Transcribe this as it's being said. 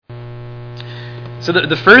So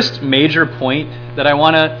the first major point that I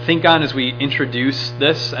want to think on as we introduce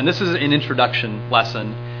this, and this is an introduction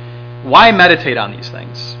lesson, why meditate on these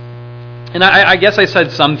things? And I guess I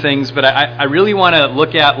said some things, but I really want to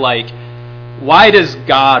look at, like, why does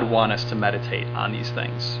God want us to meditate on these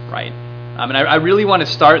things, right? And I really want to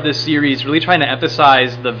start this series really trying to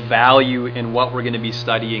emphasize the value in what we're going to be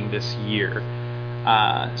studying this year.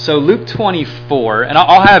 So Luke 24, and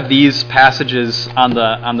I'll have these passages on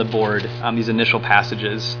the board, these initial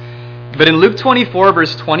passages. But in Luke 24,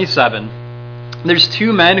 verse 27, there's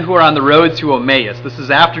two men who are on the road to Emmaus. This is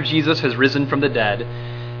after Jesus has risen from the dead,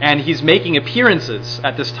 and he's making appearances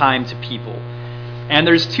at this time to people. And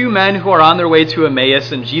there's two men who are on their way to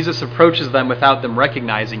Emmaus, and Jesus approaches them without them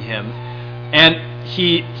recognizing him. And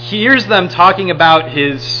he hears them talking about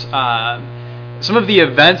his some of the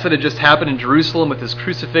events that had just happened in Jerusalem with his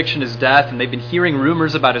crucifixion, his death, and they've been hearing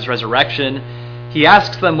rumors about his resurrection. He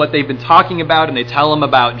asks them what they've been talking about, and they tell him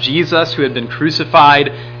about Jesus who had been crucified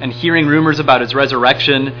and hearing rumors about his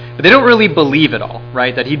resurrection. But they don't really believe it all,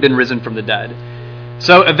 right, that he'd been risen from the dead.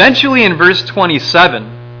 So eventually in verse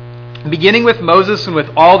 27, beginning with Moses and with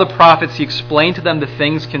all the prophets, he explained to them the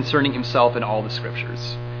things concerning himself in all the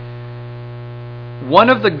scriptures. One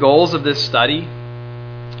of the goals of this study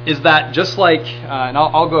is that just like, and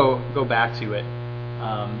I'll go back to it.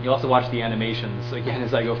 You'll also watch the animations again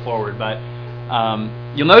as I go forward, but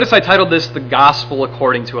you'll notice I titled this The Gospel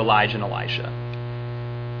According to Elijah and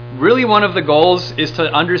Elisha. Really one of the goals is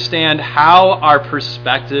to understand how our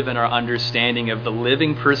perspective and our understanding of the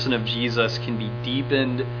living person of Jesus can be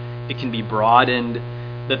deepened, it can be broadened,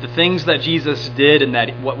 that the things that Jesus did and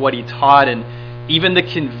that what he taught and even the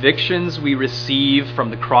convictions we receive from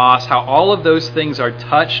the cross, how all of those things are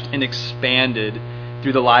touched and expanded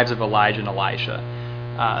through the lives of Elijah and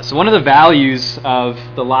Elisha. So one of the values of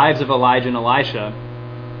the lives of Elijah and Elisha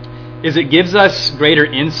is it gives us greater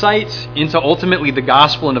insight into ultimately the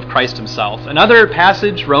gospel and of Christ himself. Another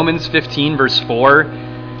passage, Romans 15, verse 4.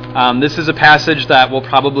 This is a passage that we'll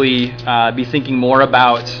probably be thinking more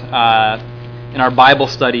about in our Bible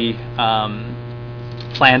study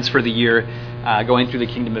plans for the year. Going through the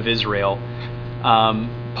kingdom of Israel.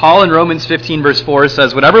 Paul in Romans 15 verse 4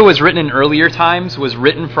 says, "Whatever was written in earlier times was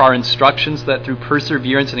written for our instructions, that through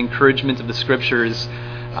perseverance and encouragement of the scriptures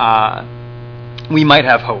we might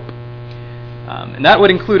have hope." And that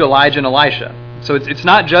would include Elijah and Elisha. So it's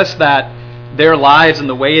not just that their lives and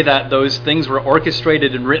the way that those things were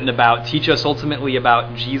orchestrated and written about teach us ultimately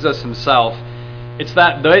about Jesus himself. It's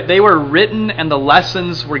that they were written and the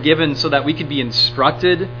lessons were given so that we could be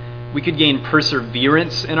instructed, we could gain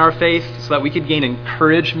perseverance in our faith, so that we could gain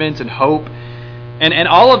encouragement and hope. And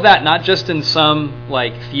all of that, not just in some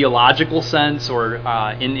like theological sense or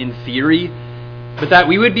in theory, but that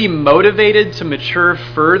we would be motivated to mature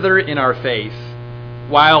further in our faith,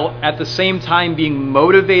 while at the same time being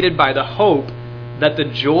motivated by the hope that the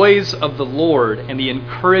joys of the Lord and the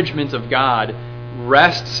encouragement of God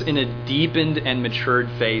rests in a deepened and matured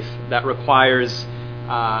faith that requires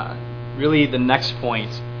really the next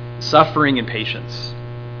point, suffering and patience.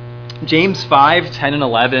 James 5, 10 and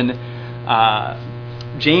 11,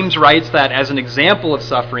 James writes that as an example of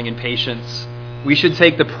suffering and patience, we should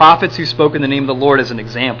take the prophets who spoke in the name of the Lord as an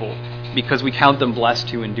example, because we count them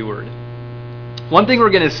blessed who endured. One thing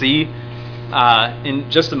we're going to see in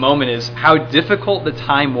just a moment is how difficult the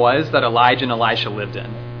time was that Elijah and Elisha lived in.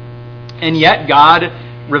 And yet God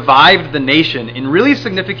revived the nation in really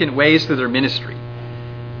significant ways through their ministry.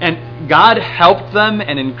 And God helped them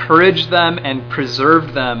and encouraged them and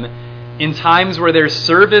preserved them in times where their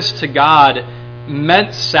service to God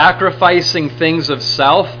meant sacrificing things of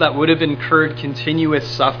self that would have incurred continuous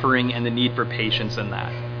suffering and the need for patience in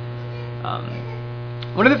that.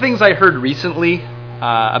 One of the things I heard recently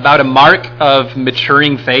about a mark of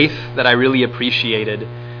maturing faith that I really appreciated.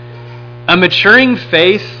 A maturing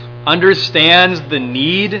faith understands the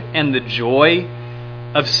need and the joy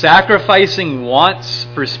of sacrificing wants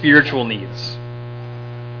for spiritual needs.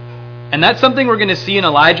 And that's something we're going to see in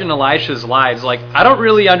Elijah and Elisha's lives. Like, I don't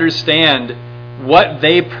really understand what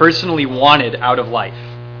they personally wanted out of life.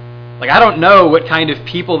 Like, I don't know what kind of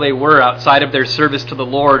people they were outside of their service to the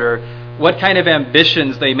Lord, or what kind of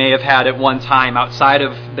ambitions they may have had at one time outside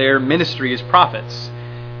of their ministry as prophets.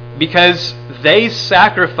 Because they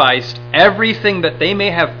sacrificed everything that they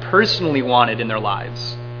may have personally wanted in their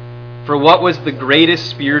lives for what was the greatest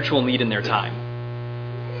spiritual need in their time.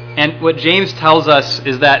 And what James tells us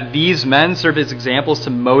is that these men serve as examples to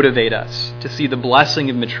motivate us to see the blessing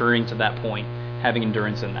of maturing to that point, having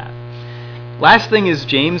endurance in that. Last thing is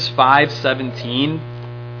James 5:17.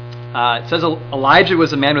 It says Elijah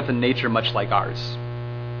was a man with a nature much like ours.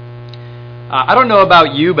 I don't know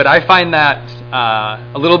about you, but I find that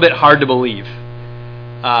a little bit hard to believe.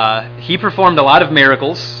 He performed a lot of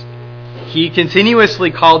miracles. He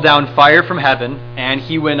continuously called down fire from heaven, and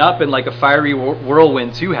he went up in like a fiery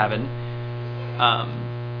whirlwind to heaven.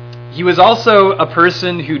 He was also a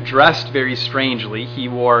person who dressed very strangely. He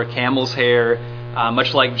wore camel's hair,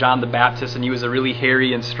 much like John the Baptist, and he was a really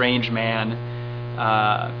hairy and strange man.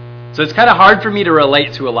 So it's kind of hard for me to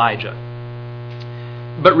relate to Elijah.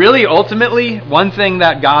 But really, ultimately, one thing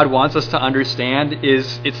that God wants us to understand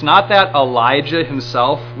is it's not that Elijah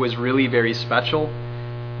himself was really very special.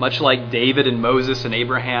 Much like David and Moses and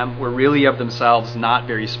Abraham were really of themselves not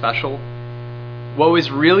very special. What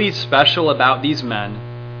was really special about these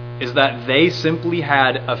men is that they simply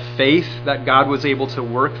had a faith that God was able to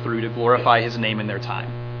work through to glorify his name in their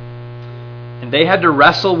time. And they had to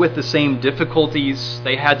wrestle with the same difficulties.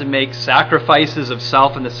 They had to make sacrifices of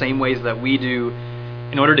self in the same ways that we do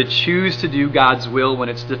in order to choose to do God's will when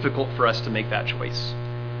it's difficult for us to make that choice.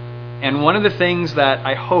 And one of the things that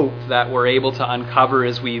I hope that we're able to uncover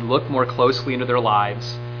as we look more closely into their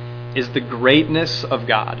lives is the greatness of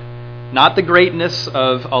God. Not the greatness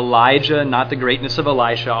of Elijah, not the greatness of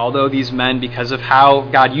Elisha, although these men, because of how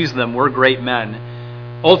God used them, were great men.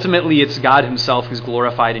 Ultimately, it's God himself who's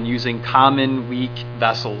glorified in using common, weak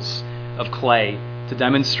vessels of clay to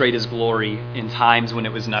demonstrate his glory in times when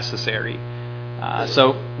it was necessary.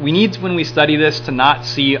 So we need, when we study this, to not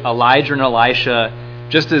see Elijah and Elisha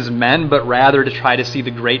just as men, but rather to try to see the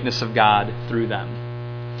greatness of God through them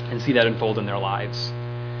and see that unfold in their lives.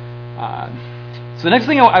 So the next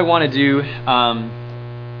thing I want to do, and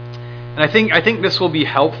I think this will be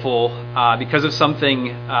helpful because of something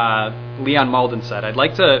Leon Malden said. I'd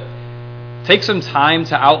like to take some time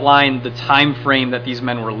to outline the time frame that these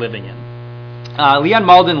men were living in. Leon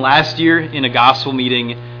Malden last year in a gospel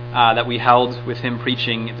meeting that we held with him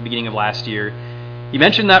preaching at the beginning of last year, he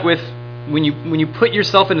mentioned that when you put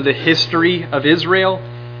yourself into the history of Israel,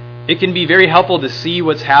 it can be very helpful to see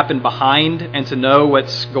what's happened behind and to know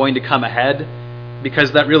what's going to come ahead,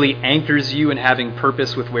 because that really anchors you in having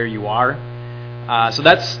purpose with where you are. So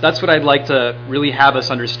that's what I'd like to really have us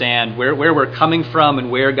understand, where we're coming from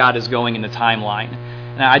and where God is going in the timeline.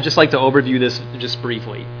 And I'd just like to overview this just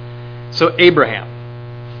briefly. So Abraham.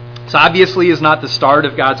 So obviously is not the start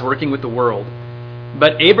of God's working with the world,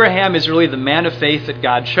 but Abraham is really the man of faith that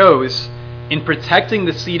God chose in protecting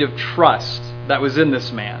the seed of trust that was in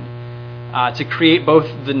this man to create both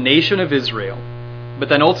the nation of Israel, but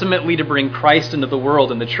then ultimately to bring Christ into the world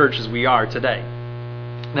and the church as we are today.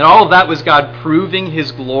 And all of that was God proving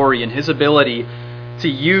his glory and his ability to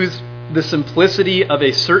use the simplicity of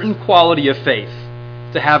a certain quality of faith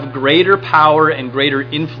to have greater power and greater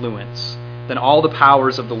influence than all the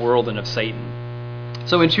powers of the world and of Satan.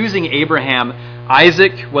 So in choosing Abraham,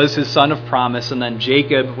 Isaac was his son of promise, and then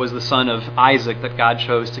Jacob was the son of Isaac that God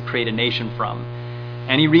chose to create a nation from.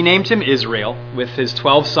 And he renamed him Israel, with his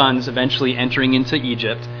 12 sons eventually entering into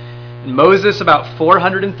Egypt. And Moses, about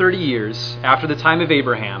 430 years after the time of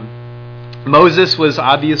Abraham, Moses was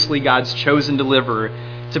obviously God's chosen deliverer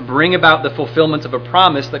to bring about the fulfillment of a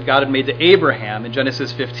promise that God had made to Abraham in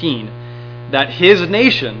Genesis 15, that his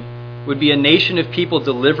nation would be a nation of people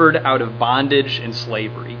delivered out of bondage and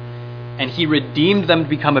slavery. And he redeemed them to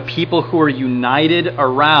become a people who were united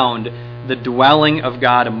around the dwelling of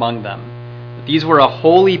God among them. These were a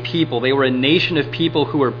holy people. They were a nation of people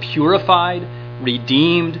who were purified,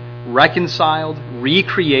 redeemed, reconciled,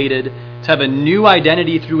 recreated, to have a new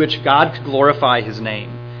identity through which God could glorify his name.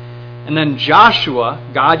 And then Joshua,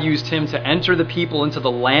 God used him to enter the people into the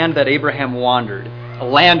land that Abraham wandered, a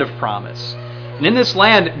land of promise. And in this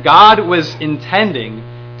land, God was intending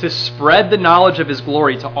to spread the knowledge of his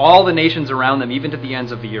glory to all the nations around them, even to the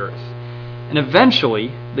ends of the earth. And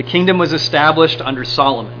eventually, the kingdom was established under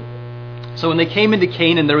Solomon. So when they came into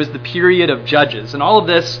Canaan, there was the period of judges. And all of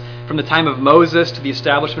this, from the time of Moses to the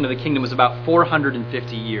establishment of the kingdom, was about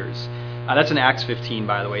 450 years. That's in Acts 15,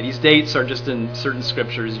 by the way. These dates are just in certain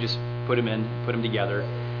scriptures. You just put them together.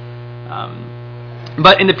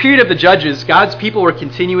 But in the period of the judges, God's people were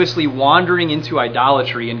continuously wandering into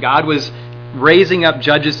idolatry, and God was raising up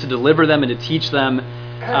judges to deliver them and to teach them.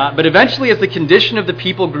 But eventually, as the condition of the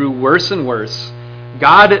people grew worse and worse,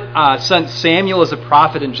 God sent Samuel as a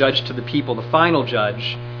prophet and judge to the people, the final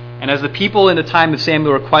judge. And as the people in the time of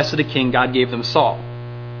Samuel requested a king, God gave them Saul.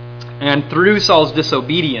 And through Saul's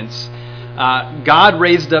disobedience, God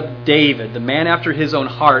raised up David, the man after his own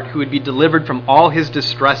heart, who would be delivered from all his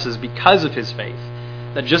distresses because of his faith.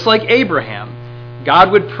 That just like Abraham,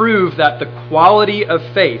 God would prove that the quality of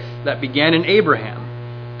faith that began in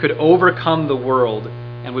Abraham could overcome the world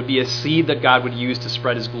and would be a seed that God would use to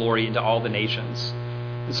spread his glory into all the nations.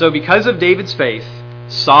 And so because of David's faith,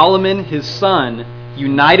 Solomon, his son,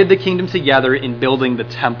 united the kingdom together in building the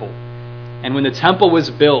temple. And when the temple was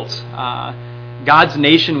built, God's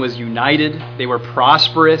nation was united. They were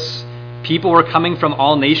prosperous. People were coming from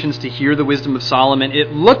all nations to hear the wisdom of Solomon.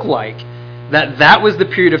 It looked like that was the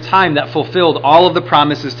period of time that fulfilled all of the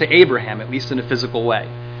promises to Abraham, at least in a physical way.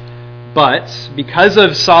 But because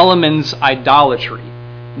of Solomon's idolatry,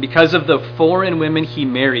 because of the foreign women he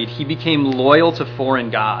married, he became loyal to foreign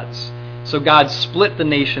gods. So God split the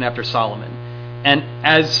nation after Solomon. And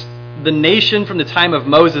as the nation from the time of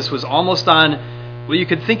Moses was almost on what you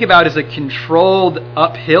could think about as a controlled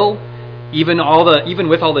uphill, even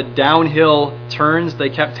with all the downhill turns they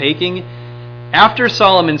kept taking, after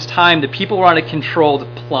Solomon's time, the people were on a controlled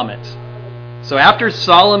plummet. So after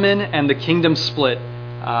Solomon and the kingdom split,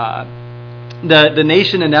 the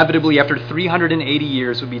nation inevitably, after 380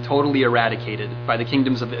 years, would be totally eradicated by the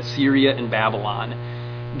kingdoms of Assyria and Babylon.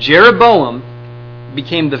 Jeroboam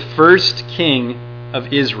became the first king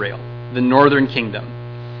of Israel, the northern kingdom.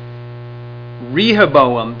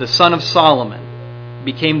 Rehoboam, the son of Solomon,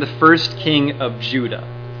 became the first king of Judah.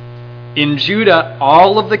 In Judah,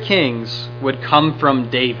 all of the kings would come from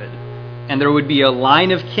David, and there would be a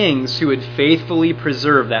line of kings who would faithfully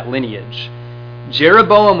preserve that lineage.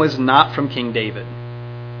 Jeroboam was not from King David,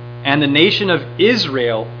 and the nation of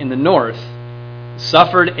Israel in the north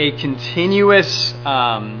suffered a continuous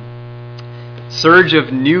surge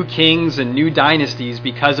of new kings and new dynasties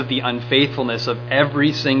because of the unfaithfulness of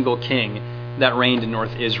every single king that reigned in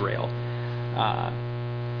North Israel.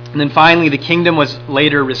 And then finally, the kingdom was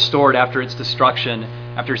later restored after its destruction.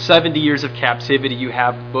 After 70 years of captivity, you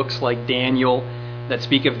have books like Daniel that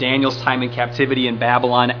speak of Daniel's time in captivity in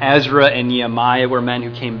Babylon. Ezra and Nehemiah were men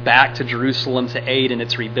who came back to Jerusalem to aid in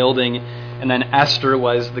its rebuilding. And then Esther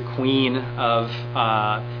was the queen of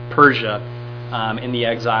Persia in the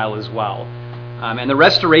exile as well. And the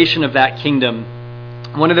restoration of that kingdom,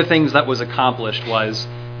 one of the things that was accomplished was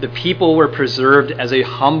the people were preserved as a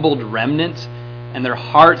humbled remnant, and their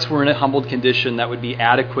hearts were in a humbled condition that would be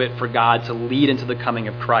adequate for God to lead into the coming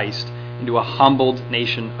of Christ, into a humbled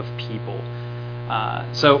nation of people.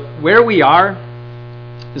 So where we are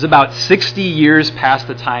is about 60 years past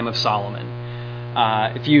the time of Solomon.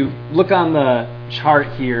 If you look on the chart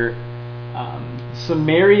here,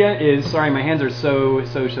 Samaria is, sorry, my hands are so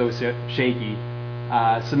shaky.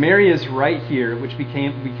 Samaria is right here, which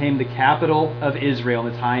became the capital of Israel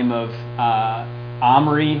in the time of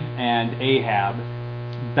Omri and Ahab.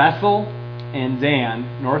 Bethel and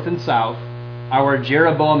Dan, north and south, are where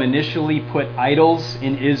Jeroboam initially put idols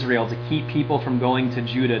in Israel to keep people from going to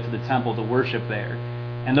Judah to the temple to worship there.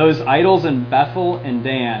 And those idols in Bethel and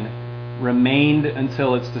Dan remained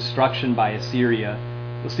until its destruction by Assyria.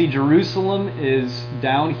 You'll see Jerusalem is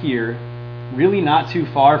down here, really not too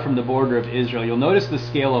far from the border of Israel. You'll notice the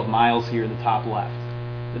scale of miles here in the top left.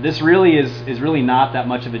 But this really is really not that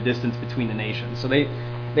much of a distance between the nations. So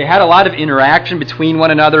they had a lot of interaction between one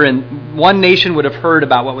another, and one nation would have heard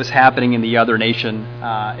about what was happening in the other nation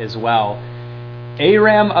as well.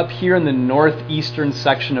 Aram up here in the northeastern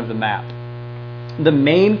section of the map. The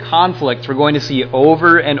main conflict we're going to see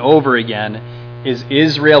over and over again is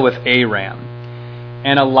Israel with Aram.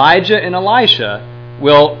 And Elijah and Elisha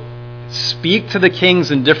will speak to the kings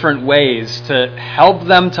in different ways to help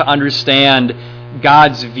them to understand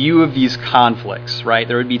God's view of these conflicts, right?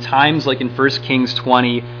 There would be times like in 1 Kings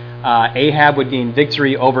 20, Ahab would gain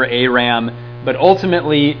victory over Aram, but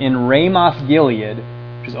ultimately in Ramoth Gilead,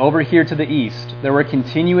 which is over here to the east, there were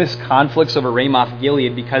continuous conflicts over Ramoth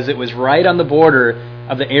Gilead because it was right on the border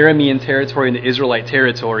of the Aramean territory and the Israelite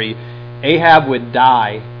territory. Ahab would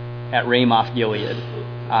die at Ramoth Gilead,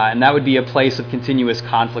 and that would be a place of continuous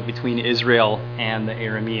conflict between Israel and the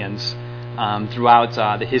Arameans throughout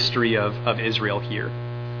the history of Israel here.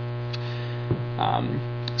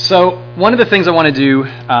 So one of the things I want to do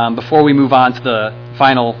before we move on to the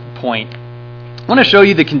final point, I want to show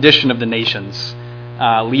you the condition of the nations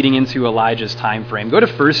leading into Elijah's time frame. Go to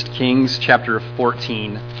 1 Kings chapter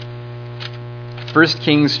 14. 1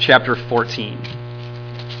 Kings chapter 14.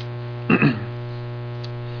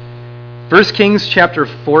 1 Kings chapter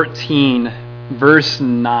 14, verse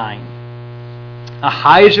 9.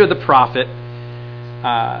 Ahijah the prophet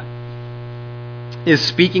is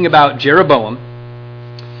speaking about Jeroboam,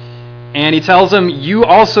 and he tells him, "You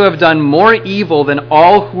also have done more evil than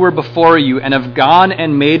all who were before you, and have gone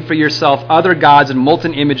and made for yourself other gods and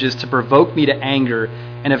molten images to provoke me to anger,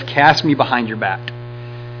 and have cast me behind your back."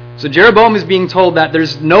 So Jeroboam is being told that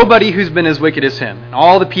there's nobody who's been as wicked as him, and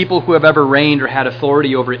all the people who have ever reigned or had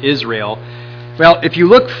authority over Israel. Well, if you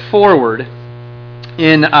look forward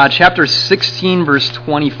in chapter 16, verse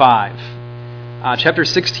 25, chapter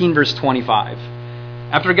 16, verse 25,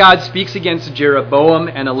 after God speaks against Jeroboam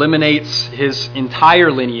and eliminates his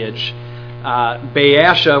entire lineage,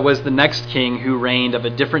 Baasha was the next king who reigned of a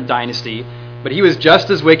different dynasty, but he was just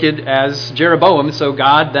as wicked as Jeroboam, so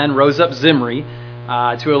God then rose up Zimri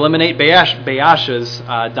to eliminate Baasha's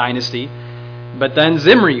dynasty. But then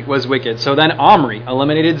Zimri was wicked, so then Omri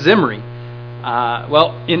eliminated Zimri.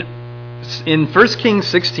 In 1 Kings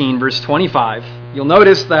 16, verse 25, you'll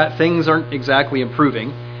notice that things aren't exactly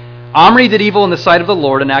improving. Omri did evil in the sight of the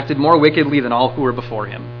Lord and acted more wickedly than all who were before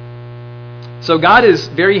him. So God is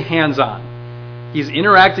very hands-on. He's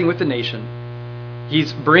interacting with the nation.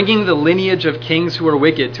 He's bringing the lineage of kings who are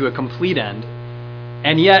wicked to a complete end.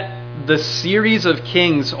 And yet, the series of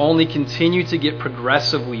kings only continue to get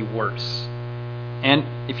progressively worse.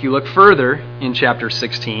 And if you look further in chapter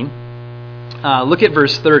 16, look at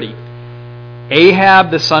verse 30.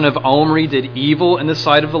 Ahab, the son of Omri, did evil in the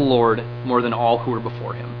sight of the Lord more than all who were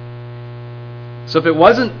before him. So if it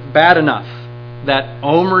wasn't bad enough that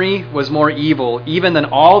Omri was more evil even than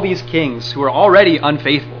all these kings who are already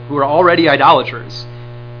unfaithful, who are already idolaters,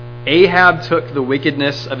 Ahab took the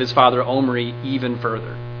wickedness of his father Omri even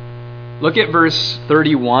further. Look at verse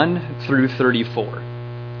 31 through 34.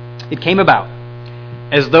 It came about,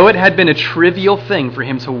 as though it had been a trivial thing for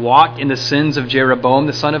him to walk in the sins of Jeroboam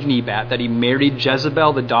the son of Nebat, that he married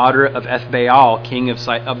Jezebel the daughter of Ethbaal, king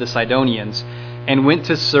of the Sidonians, and went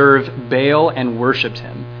to serve Baal and worshipped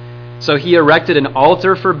him. So he erected an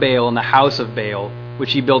altar for Baal in the house of Baal,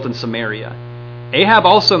 which he built in Samaria. Ahab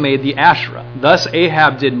also made the Asherah. Thus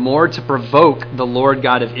Ahab did more to provoke the Lord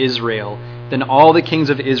God of Israel than all the kings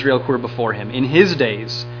of Israel who were before him. In his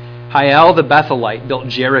days, Hiel the Bethelite built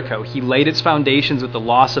Jericho. He laid its foundations with the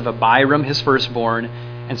loss of Abiram, his firstborn,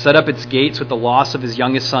 and set up its gates with the loss of his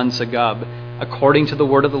youngest son Segub, according to the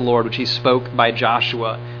word of the Lord which he spoke by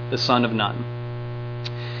Joshua, the son of Nun.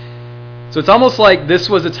 So it's almost like this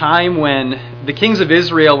was a time when the kings of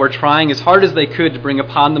Israel were trying as hard as they could to bring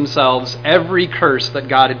upon themselves every curse that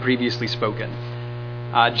God had previously spoken.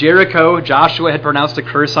 Jericho, Joshua had pronounced a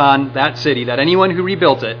curse on that city, that anyone who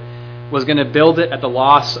rebuilt it was going to build it at the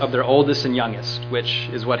loss of their oldest and youngest, which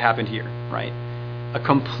is what happened here, right? A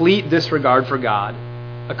complete disregard for God,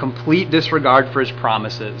 a complete disregard for his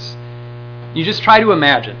promises. You just try to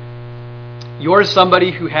imagine. You're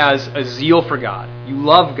somebody who has a zeal for God. You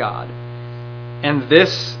love God. And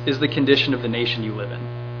this is the condition of the nation you live in.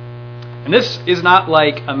 And this is not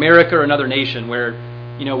like America or another nation where,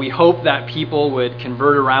 we hope that people would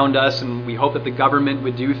convert around us and we hope that the government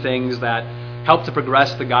would do things that help to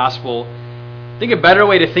progress the gospel. I think a better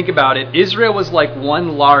way to think about it, Israel was like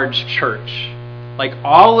one large church. Like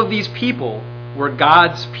all of these people were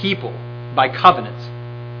God's people by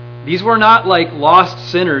covenant. These were not like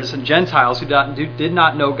lost sinners and Gentiles who did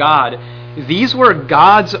not know God. These were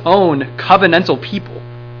God's own covenantal people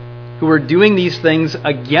who were doing these things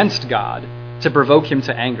against God to provoke him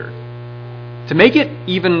to anger. To make it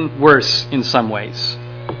even worse in some ways,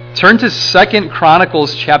 turn to 2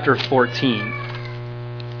 Chronicles chapter 14.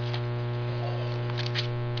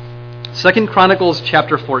 2 Chronicles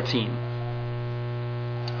chapter 14.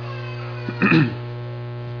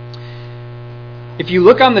 If you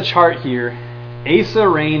look on the chart here, Asa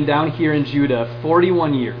reigned down here in Judah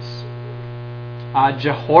 41 years.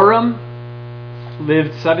 Jehoram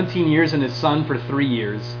lived 17 years and his son for 3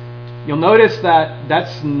 years. You'll notice that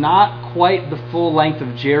that's not quite the full length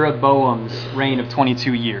of Jeroboam's reign of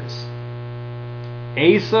 22 years.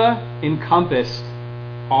 Asa encompassed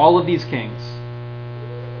all of these kings.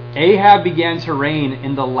 Ahab began to reign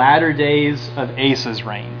in the latter days of Asa's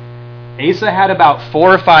reign. Asa had about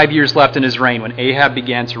 4 or 5 years left in his reign when Ahab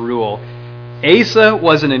began to rule. Asa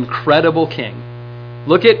was an incredible king.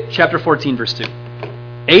 Look at chapter 14, verse 2.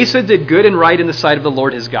 Asa did good and right in the sight of the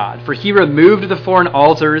Lord his God, for he removed the foreign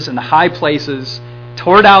altars and the high places,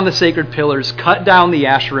 tore down the sacred pillars, cut down the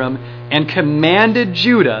Asherim, and commanded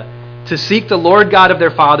Judah to seek the Lord God of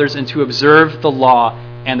their fathers and to observe the law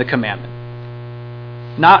and the commandment.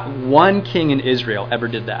 Not one king in Israel ever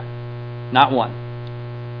did that. Not one.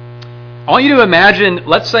 I want you to imagine,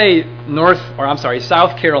 let's say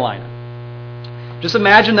South Carolina. Just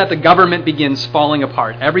imagine that the government begins falling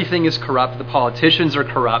apart. Everything is corrupt. The politicians are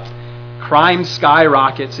corrupt. Crime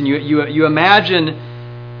skyrockets. And you imagine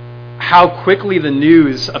how quickly the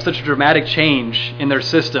news of such a dramatic change in their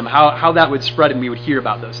system, how that would spread and we would hear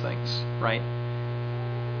about those things, right?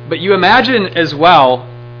 But you imagine as well,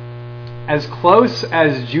 as close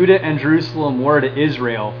as Judah and Jerusalem were to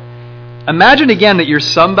Israel, imagine again that you're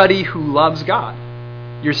somebody who loves God.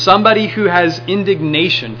 You're somebody who has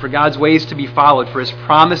indignation for God's ways to be followed, for His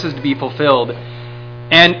promises to be fulfilled.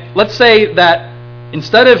 And let's say that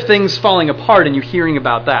instead of things falling apart and you hearing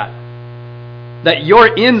about that, that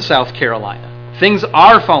you're in South Carolina. Things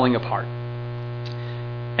are falling apart.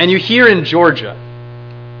 And you hear in Georgia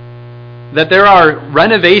that there are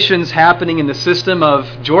renovations happening in the system of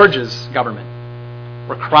Georgia's government,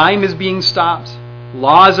 where crime is being stopped,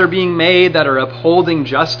 laws are being made that are upholding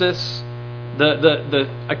justice, the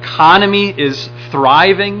economy is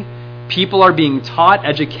thriving, people are being taught,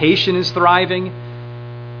 education is thriving.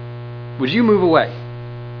 Would you move away?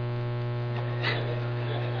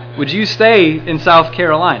 Would you stay in South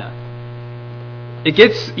Carolina? It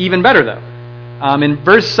gets even better, though. In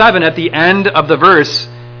verse 7, at the end of the verse,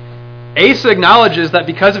 Asa acknowledges that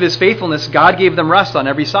because of his faithfulness, God gave them rest on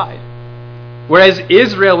every side. Whereas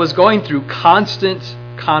Israel was going through constant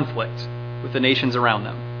conflict with the nations around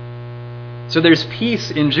them. So there's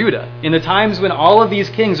peace in Judah. In the times when all of these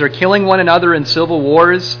kings are killing one another in civil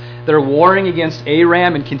wars, they're warring against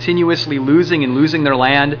Aram and continuously losing their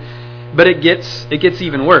land. But it gets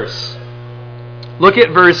even worse. Look at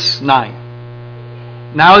verse 9.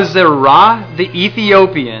 Now Zerah the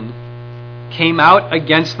Ethiopian came out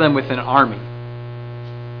against them with an army.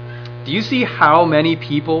 Do you see how many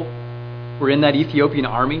people were in that Ethiopian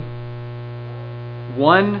army?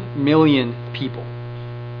 1 million people.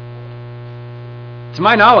 To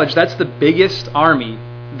my knowledge, that's the biggest army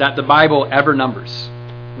that the Bible ever numbers.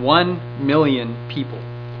 1 million people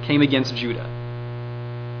came against Judah.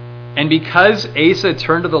 And because Asa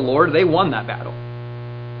turned to the Lord, they won that battle.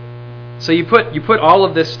 So you put all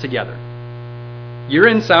of this together. You're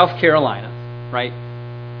in South Carolina, right?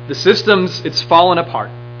 The system's, it's fallen apart.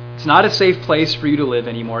 It's not a safe place for you to live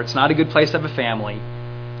anymore. It's not a good place to have a family.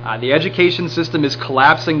 The education system is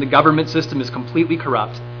collapsing. The government system is completely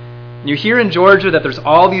corrupt. And you hear in Georgia that there's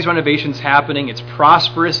all these renovations happening. It's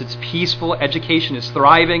prosperous. It's peaceful. Education is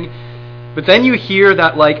thriving. But then you hear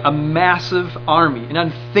that like a massive army, an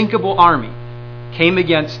unthinkable army, came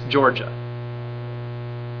against Georgia.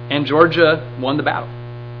 And Georgia won the battle.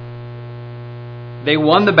 They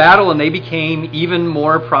won the battle and they became even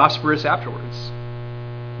more prosperous afterwards.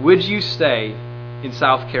 Would you stay in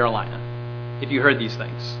South Carolina if you heard these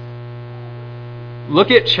things? Look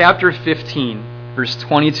at chapter 15, verse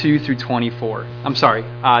 22 through 24.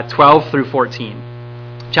 12 through 14.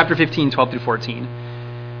 Chapter 15, 12 through 14.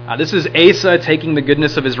 This is Asa taking the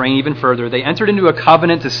goodness of his reign even further. They entered into a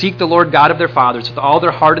covenant to seek the Lord God of their fathers with all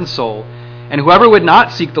their heart and soul. And whoever would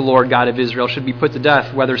not seek the Lord God of Israel should be put to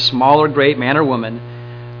death, whether small or great, man or woman.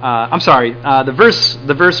 The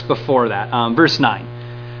verse before that, verse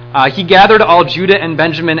 9. He gathered all Judah and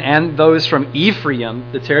Benjamin and those from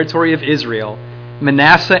Ephraim, the territory of Israel,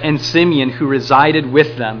 Manasseh and Simeon, who resided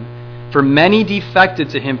with them. For many defected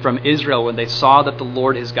to him from Israel when they saw that the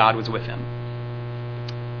Lord his God was with him.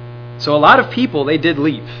 So a lot of people, they did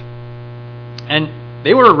leave. And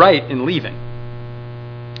they were right in leaving.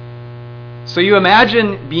 So you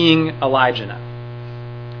imagine being Elijah now.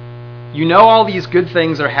 You know all these good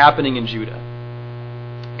things are happening in Judah.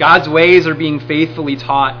 God's ways are being faithfully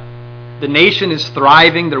taught. The nation is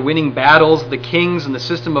thriving. They're winning battles. The kings and the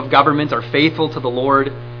system of government are faithful to the Lord.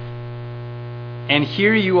 And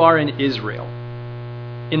here you are in Israel,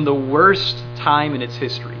 in the worst time in its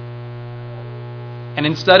history. And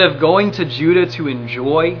instead of going to Judah to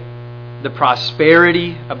enjoy the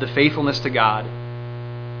prosperity of the faithfulness to God,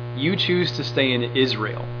 you choose to stay in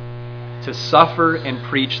Israel to suffer and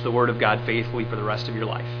preach the word of God faithfully for the rest of your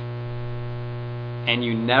life. And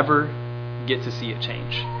you never get to see it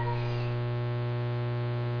change.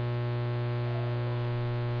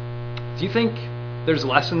 Do you think there's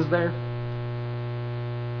lessons there?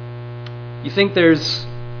 You think there's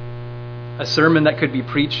a sermon that could be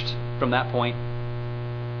preached from that point?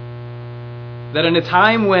 That in a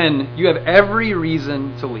time when you have every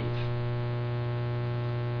reason to leave,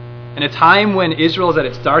 in a time when Israel is at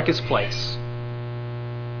its darkest place,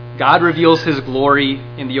 God reveals his glory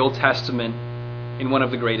in the Old Testament in one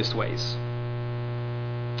of the greatest ways.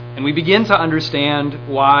 And we begin to understand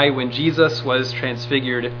why when Jesus was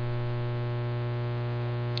transfigured,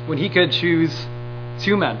 when he could choose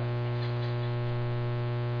two men,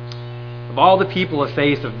 of all the people of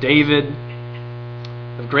faith of David,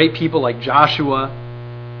 of great people like Joshua,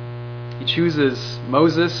 he chooses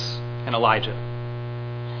Moses and Elijah.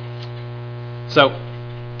 So,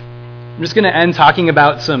 I'm just going to end talking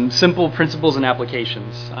about some simple principles and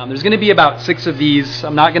applications. There's going to be about 6 of these.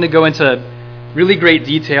 I'm not going to go into really great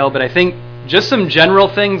detail, but I think just some general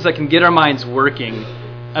things that can get our minds working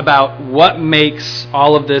about what makes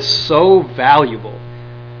all of this so valuable.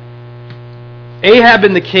 Ahab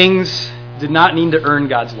and the kings did not need to earn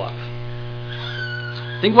God's love.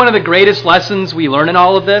 I think one of the greatest lessons we learn in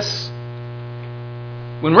all of this,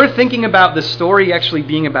 when we're thinking about the story actually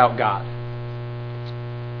being about God.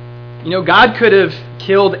 God could have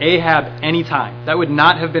killed Ahab any time. That would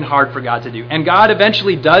not have been hard for God to do. And God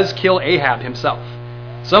eventually does kill Ahab himself.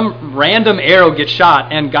 Some random arrow gets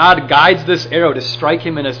shot, and God guides this arrow to strike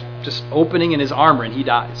him in a just opening in his armor, and he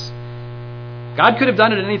dies. God could have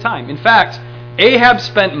done it at any time. In fact, Ahab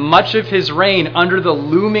spent much of his reign under the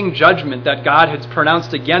looming judgment that God had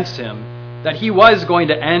pronounced against him, that he was going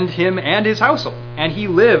to end him and his household. And he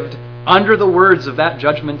lived under the words of that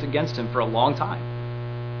judgment against him for a long time.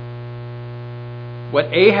 What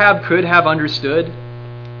Ahab could have understood,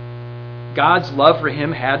 God's love for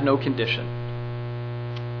him had no condition.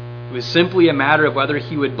 It was simply a matter of whether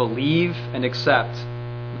he would believe and accept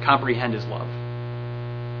and comprehend his love.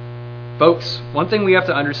 Folks, one thing we have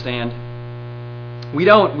to understand, we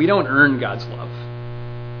don't earn God's love.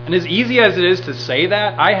 And as easy as it is to say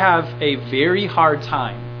that, I have a very hard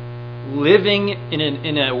time living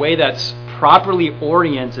in a way that's properly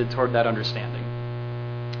oriented toward that understanding.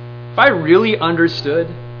 If I really understood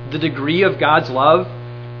the degree of God's love,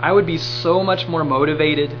 I would be so much more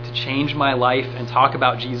motivated to change my life and talk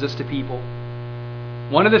about Jesus to people.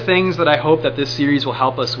 One of the things that I hope that this series will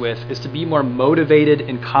help us with is to be more motivated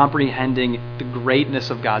in comprehending the greatness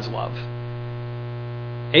of God's love.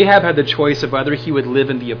 Ahab had the choice of whether he would live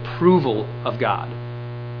in the approval of God.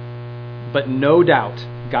 But no doubt,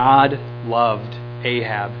 God loved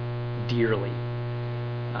Ahab dearly.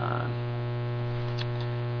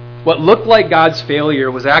 What looked like God's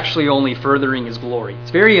failure was actually only furthering his glory.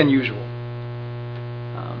 It's very unusual.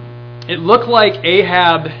 It looked like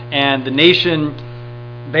Ahab and the nation,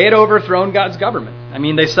 they had overthrown God's government. I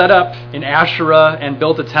mean, they set up an Asherah and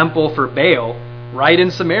built a temple for Baal right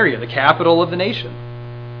in Samaria, the capital of the nation.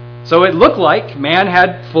 So it looked like man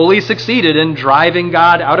had fully succeeded in driving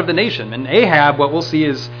God out of the nation. And Ahab, what we'll see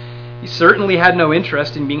is he certainly had no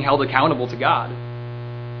interest in being held accountable to God.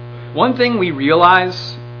 One thing we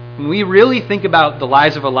realize, when we really think about the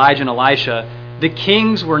lives of Elijah and Elisha, the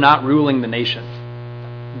kings were not ruling the nation.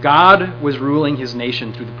 God was ruling his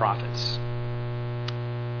nation through the prophets.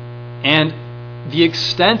 And the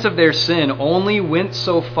extent of their sin only went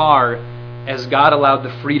so far as God allowed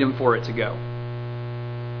the freedom for it to go.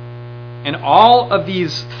 And all of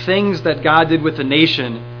these things that God did with the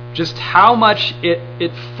nation, just how much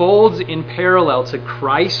it folds in parallel to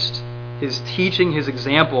Christ, his teaching, his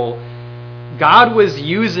example. God was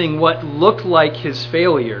using what looked like his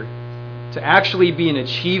failure to actually be an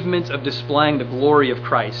achievement of displaying the glory of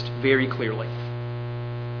Christ very clearly.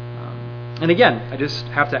 And again, I just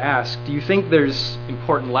have to ask, do you think there's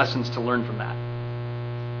important lessons to learn from that?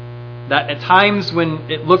 That at times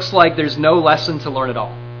when it looks like there's no lesson to learn at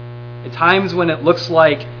all, at times when it looks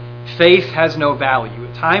like faith has no value,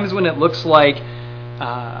 at times when it looks like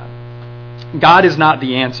God is not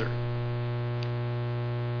the answer,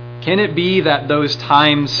 can it be that those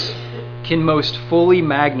times can most fully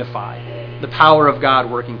magnify the power of God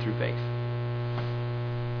working through faith?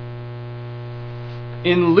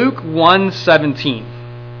 In Luke 1:17,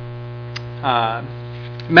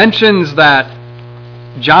 mentions that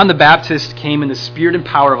John the Baptist came in the spirit and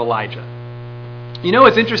power of Elijah. You know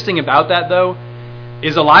what's interesting about that, though,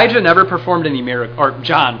 is Elijah never performed any miracles, or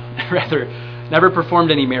John, rather, never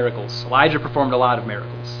performed any miracles. Elijah performed a lot of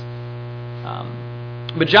miracles.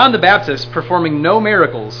 But John the Baptist, performing no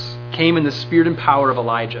miracles, came in the spirit and power of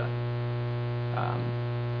Elijah.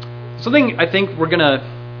 Something I think we're going to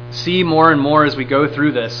see more and more as we go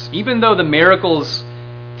through this, even though the miracles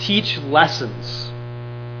teach lessons,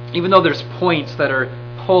 even though there's points that are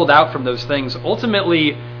pulled out from those things,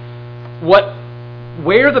 ultimately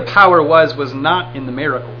where the power was not in the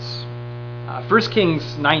miracles. 1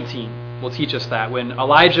 Kings 19 will teach us that when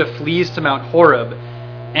Elijah flees to Mount Horeb,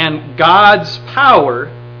 and God's power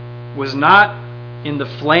was not in the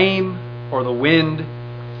flame or the wind,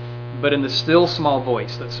 but in the still small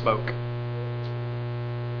voice that spoke.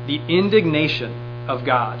 The indignation of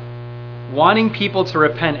God, wanting people to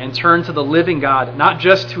repent and turn to the living God, not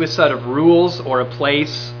just to a set of rules or a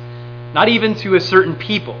place, not even to a certain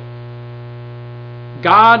people.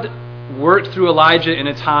 God worked through Elijah in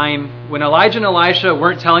a time when Elijah and Elisha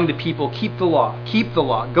weren't telling the people, keep the law,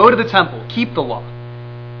 go to the temple, keep the law.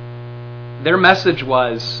 Their message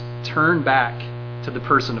was, turn back to the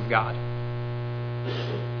person of God.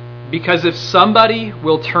 Because if somebody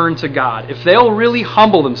will turn to God, if they'll really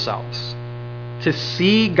humble themselves to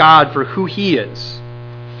see God for who he is,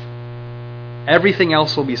 everything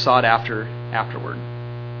else will be sought afterward.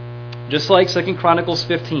 Just like 2 Chronicles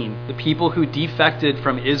 15, the people who defected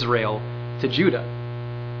from Israel to Judah.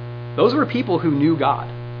 Those were people who knew God.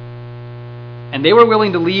 And they were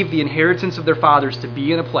willing to leave the inheritance of their fathers to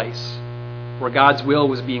be in a place where God's will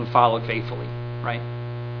was being followed faithfully, right?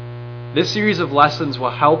 This series of lessons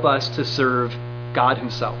will help us to serve God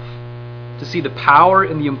himself, to see the power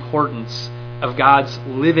and the importance of God's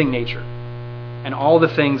living nature and all the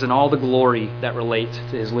things and all the glory that relate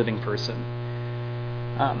to his living person.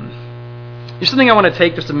 Here's something I want to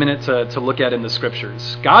take just a minute to look at in the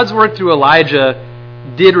scriptures. God's work through Elijah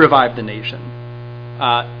did revive the nation.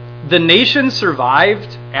 The nation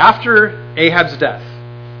survived after Ahab's death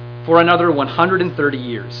for another 130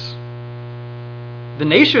 years. The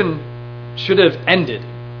nation should have ended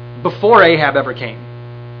before Ahab ever came.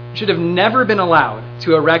 Should have never been allowed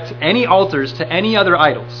to erect any altars to any other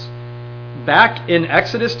idols. Back in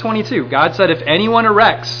Exodus 22, God said if anyone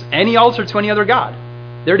erects any altar to any other god,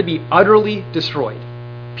 they're to be utterly destroyed.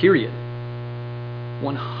 Period.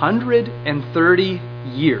 130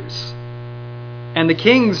 years. And the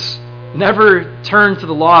kings never turned to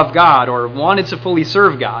the law of God or wanted to fully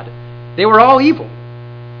serve God. They were all evil.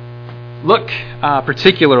 Look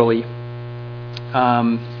particularly, I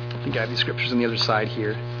think I have these scriptures on the other side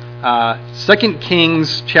here. 2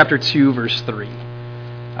 Kings chapter 2, verse 3.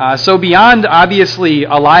 So beyond, obviously,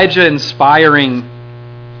 Elijah inspiring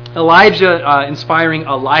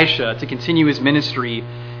Elisha to continue his ministry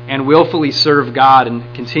and willfully serve God and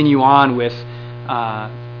continue on with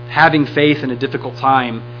having faith in a difficult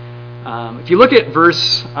time. If you look at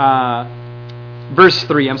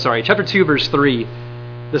chapter 2, verse 3,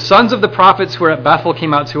 the sons of the prophets who were at Bethel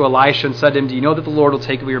came out to Elisha and said to him, "Do you know that the Lord will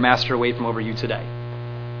take your master away from over you today?"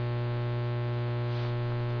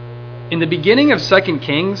 In the beginning of 2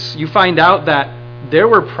 Kings, you find out that there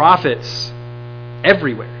were prophets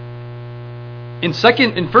everywhere. In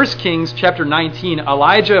 1 Kings chapter 19,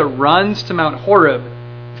 Elijah runs to Mount Horeb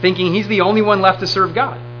thinking he's the only one left to serve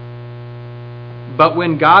God. But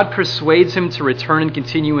when God persuades him to return and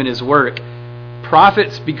continue in his work,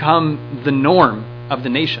 prophets become the norm of the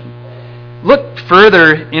nation. Look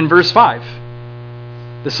further in verse 5.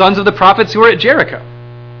 The sons of the prophets who were at Jericho.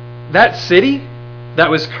 That city that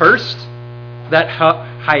was cursed, that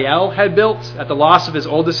Hiel had built at the loss of his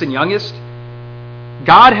oldest and youngest,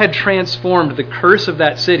 God had transformed the curse of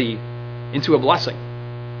that city into a blessing.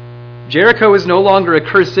 Jericho was no longer a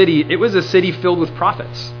cursed city, it was a city filled with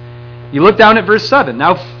prophets. You look down at verse 7.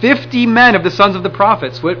 Now 50 men of the sons of the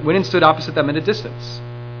prophets went and stood opposite them at a distance.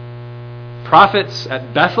 Prophets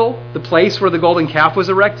at Bethel, the place where the golden calf was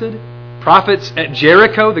erected. Prophets at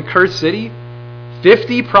Jericho, the cursed city.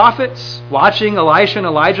 50 prophets watching Elisha and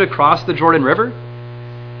Elijah cross the Jordan River.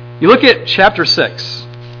 You look at chapter 6.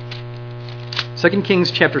 2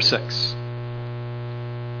 Kings chapter 6.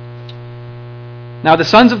 Now the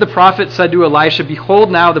sons of the prophets said to Elisha,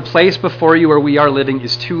 "Behold, now the place before you where we are living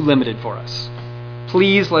is too limited for us.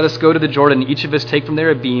 Please let us go to the Jordan, each of us take from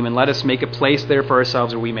there a beam, and let us make a place there for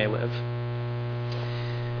ourselves where we may live."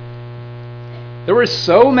 There were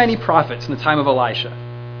so many prophets in the time of Elisha.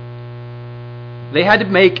 They had to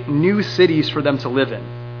make new cities for them to live in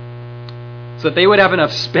so that they would have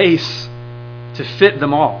enough space to fit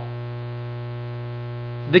them all.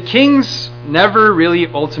 The kings never really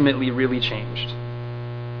ultimately changed.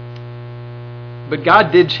 But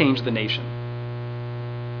God did change the nation.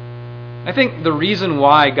 I think the reason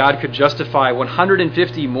why God could justify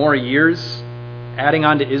 150 more years adding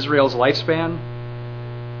on to Israel's lifespan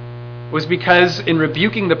was because in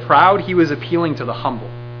rebuking the proud, he was appealing to the humble.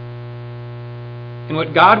 And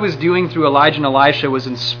what God was doing through Elijah and Elisha was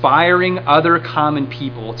inspiring other common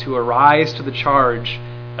people to arise to the charge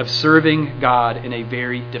of serving God in a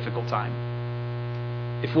very difficult time.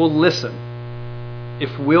 If we'll listen,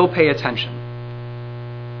 if we'll pay attention,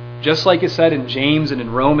 just like it said in James and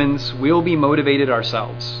in Romans, we'll be motivated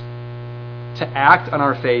ourselves to act on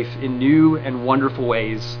our faith in new and wonderful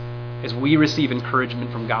ways as we receive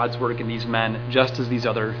encouragement from God's work in these men, just as these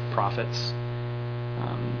other prophets.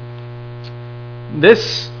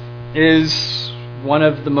 This is one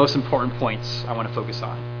of the most important points I want to focus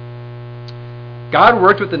on. God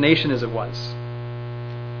worked with the nation as it was.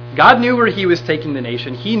 God knew where he was taking the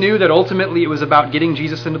nation. He knew that ultimately it was about getting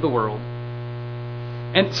Jesus into the world.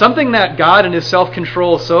 And something that God in his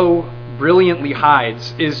self-control so brilliantly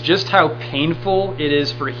hides is just how painful it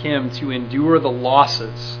is for him to endure the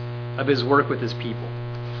losses of his work with his people.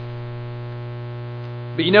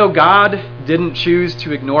 But you know, God didn't choose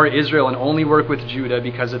to ignore Israel and only work with Judah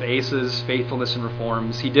because of Asa's faithfulness and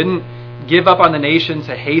reforms. He didn't give up on the nation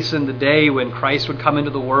to hasten the day when Christ would come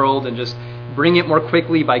into the world and just bring it more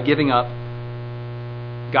quickly by giving up.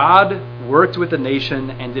 God worked with the nation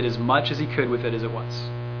and did as much as he could with it as it was.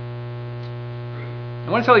 I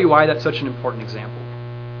want to tell you why that's such an important example.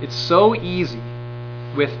 It's so easy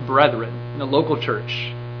with brethren in the local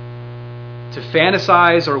church to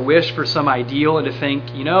fantasize or wish for some ideal and to think,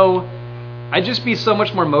 I'd just be so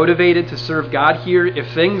much more motivated to serve God here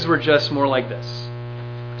if things were just more like this.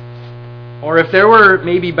 Or if there were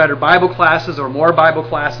maybe better Bible classes or more Bible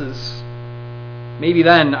classes, maybe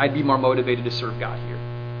then I'd be more motivated to serve God here.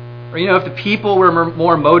 Or, if the people were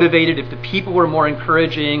more motivated, if the people were more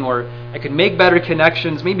encouraging, or I could make better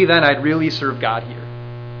connections, maybe then I'd really serve God here.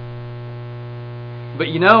 But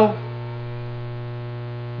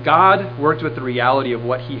God worked with the reality of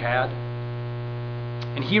what he had,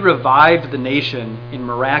 and he revived the nation in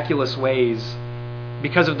miraculous ways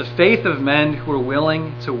because of the faith of men who were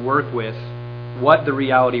willing to work with what the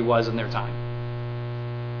reality was in their time.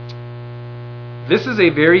 This is a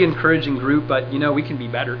very encouraging group, but we can be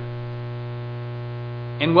better.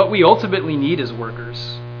 And what we ultimately need is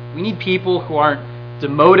workers. We need people who aren't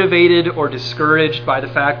demotivated or discouraged by the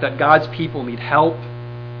fact that God's people need help,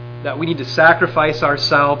 that we need to sacrifice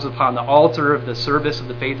ourselves upon the altar of the service of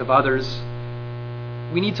the faith of others.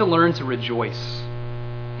 We need to learn to rejoice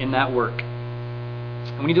in that work.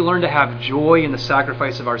 And we need to learn to have joy in the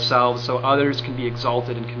sacrifice of ourselves so others can be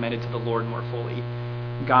exalted and commended to the Lord more fully.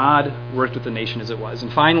 God worked with the nation as it was.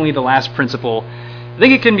 And finally, the last principle, I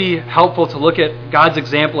think it can be helpful to look at God's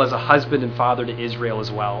example as a husband and father to Israel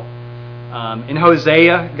as well. In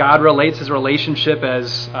Hosea, God relates his relationship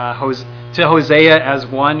to Hosea as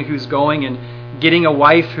one who's going and getting a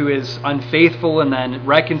wife who is unfaithful and then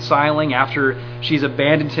reconciling after she's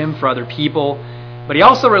abandoned him for other people. But he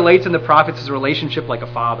also relates in the prophets his relationship like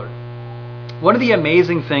a father. One of the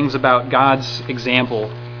amazing things about God's example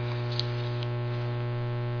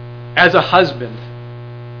as a husband,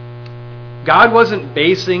 God wasn't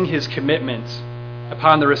basing his commitment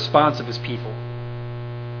upon the response of his people.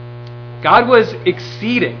 God was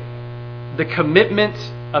exceeding the commitment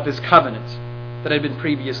of his covenant that had been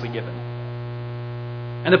previously given.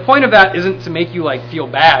 And the point of that isn't to make you feel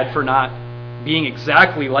bad for not being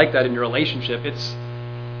exactly like that in your relationship.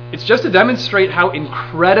 It's just to demonstrate how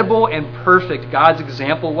incredible and perfect God's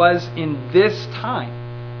example was in this time.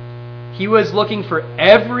 He was looking for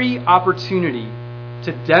every opportunity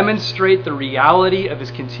to demonstrate the reality of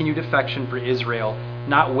his continued affection for Israel,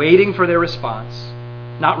 not waiting for their response,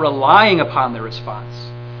 not relying upon their response,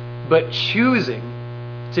 but choosing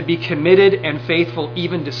to be committed and faithful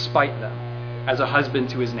even despite them as a husband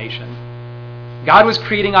to his nation. God was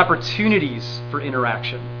creating opportunities for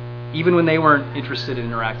interaction, even when they weren't interested in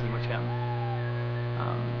interacting with him.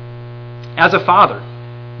 As a father,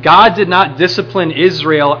 God did not discipline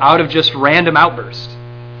Israel out of just random outbursts.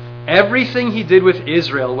 Everything he did with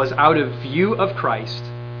Israel was out of view of Christ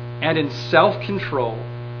and in self-control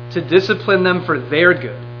to discipline them for their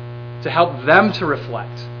good, to help them to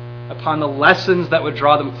reflect upon the lessons that would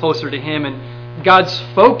draw them closer to him. And God's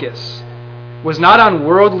focus was not on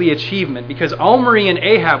worldly achievement, because Omri and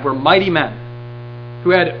Ahab were mighty men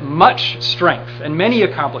who had much strength and many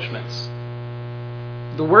accomplishments.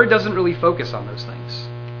 The word doesn't really focus on those things.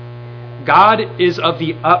 God is of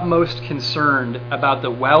the utmost concerned about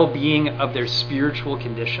the well-being of their spiritual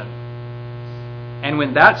condition. And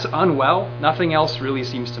when that's unwell, nothing else really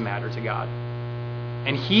seems to matter to God.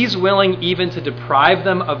 And he's willing even to deprive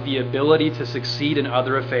them of the ability to succeed in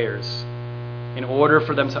other affairs in order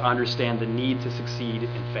for them to understand the need to succeed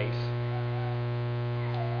in faith.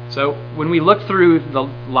 So when we look through the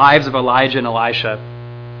lives of Elijah and Elisha,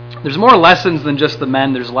 there's more lessons than just the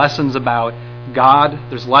men. There's lessons about God.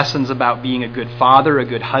 There's lessons about being a good father, a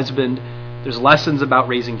good husband. There's lessons about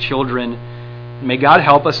raising children. And may God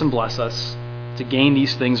help us and bless us to gain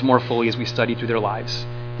these things more fully as we study through their lives.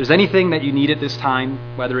 If there's anything that you need at this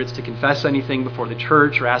time, whether it's to confess anything before the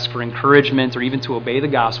church or ask for encouragement or even to obey the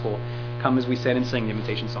gospel, come as we stand and sing the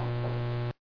invitation song.